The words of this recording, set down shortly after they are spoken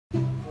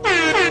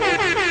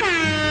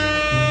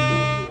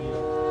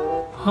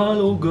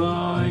Hello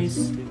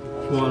guys,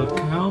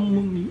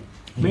 welcome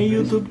my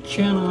YouTube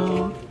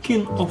channel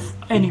King of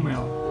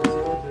Animal.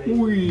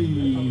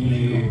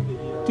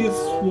 This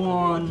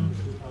one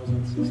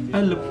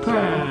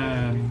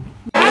elephant.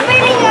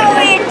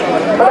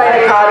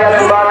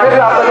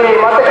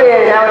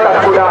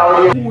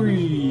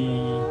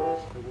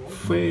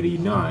 Very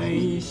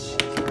nice.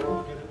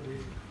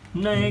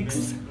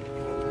 Next,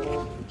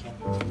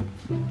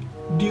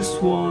 this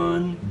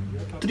one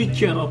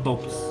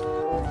Triceratops.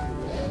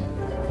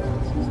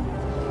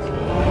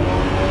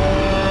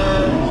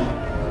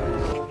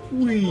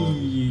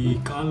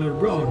 Color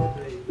brown.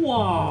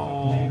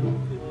 Wow,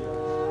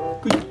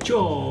 good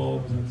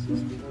job.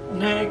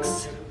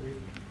 Next,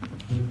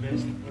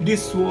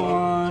 this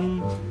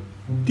one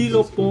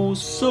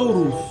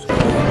Dilophosaurus.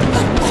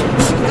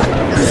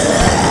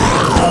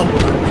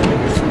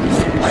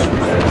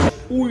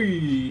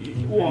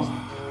 Wow,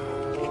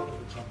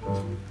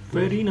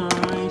 very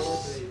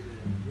nice.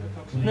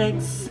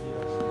 Next,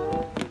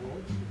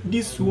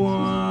 this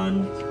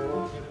one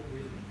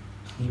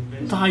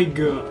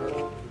tiger.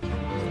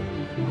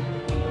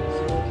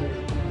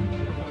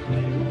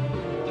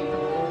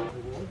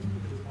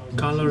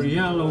 Color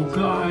yellow,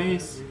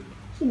 guys.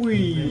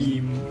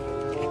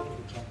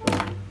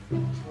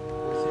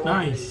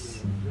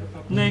 Nice.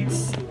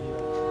 Next,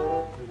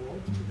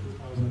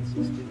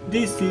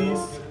 this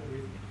is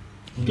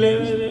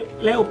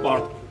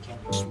leopard.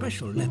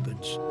 Special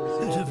leopards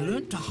that have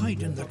learned to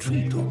hide in the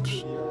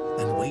treetops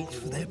and wait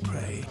for their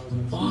prey.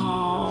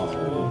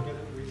 Wow,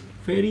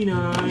 very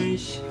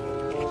nice.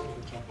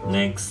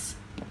 Next,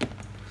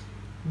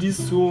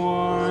 this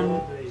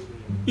one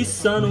is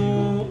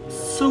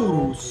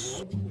Spinosaurus.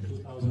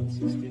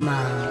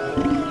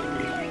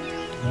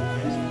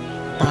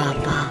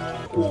 Papa.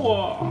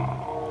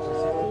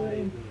 Wow,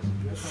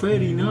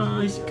 very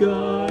nice,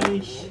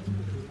 guys.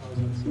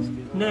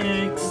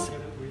 Next,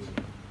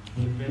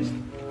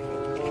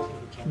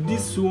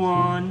 this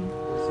one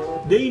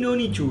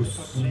Deinonychus.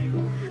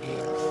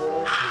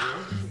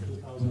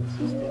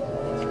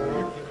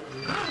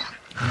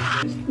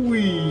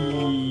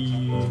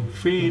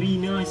 Very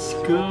nice,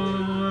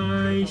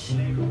 guys.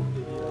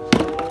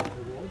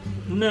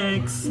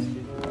 Next,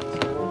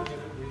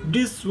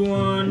 this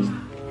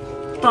one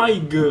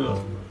tiger.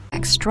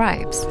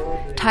 Stripes,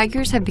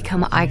 tigers have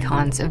become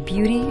icons of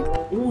beauty.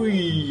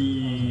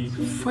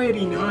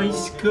 Very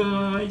nice,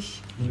 guys.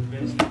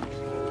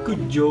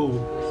 Good job.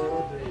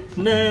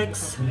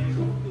 Next,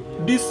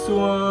 this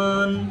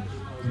one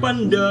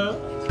panda.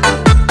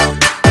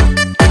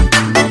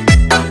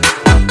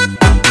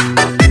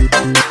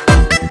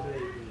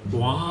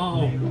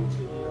 Wow,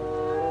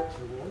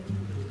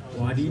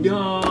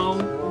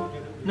 wadidaw.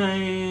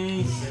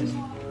 Nice.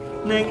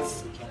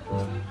 Next,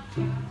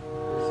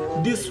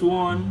 this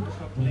one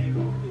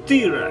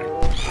Trex.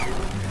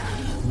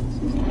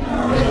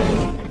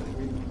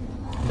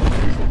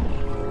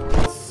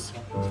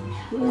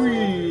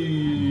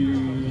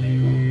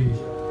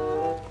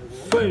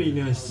 Very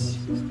nice.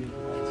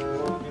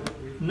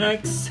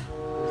 Next,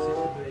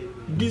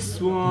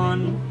 this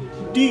one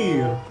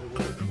deer.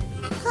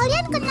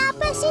 Kalian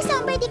kenapa sih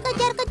sampai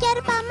dikejar-kejar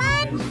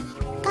paman?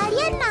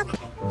 Kalian nak?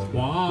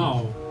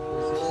 Wow,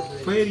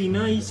 very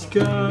nice,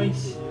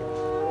 guys.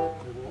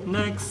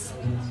 Next,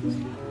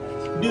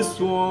 this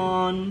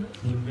one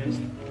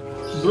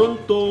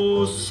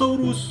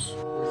Brontosaurus.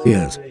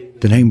 Yes,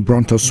 the name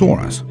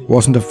Brontosaurus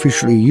wasn't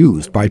officially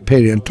used by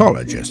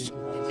paleontologists.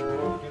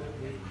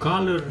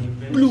 Color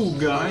blue,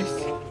 guys.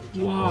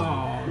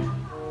 Wow,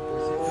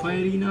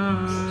 very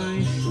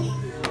nice.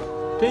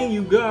 Thank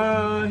you,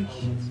 guys.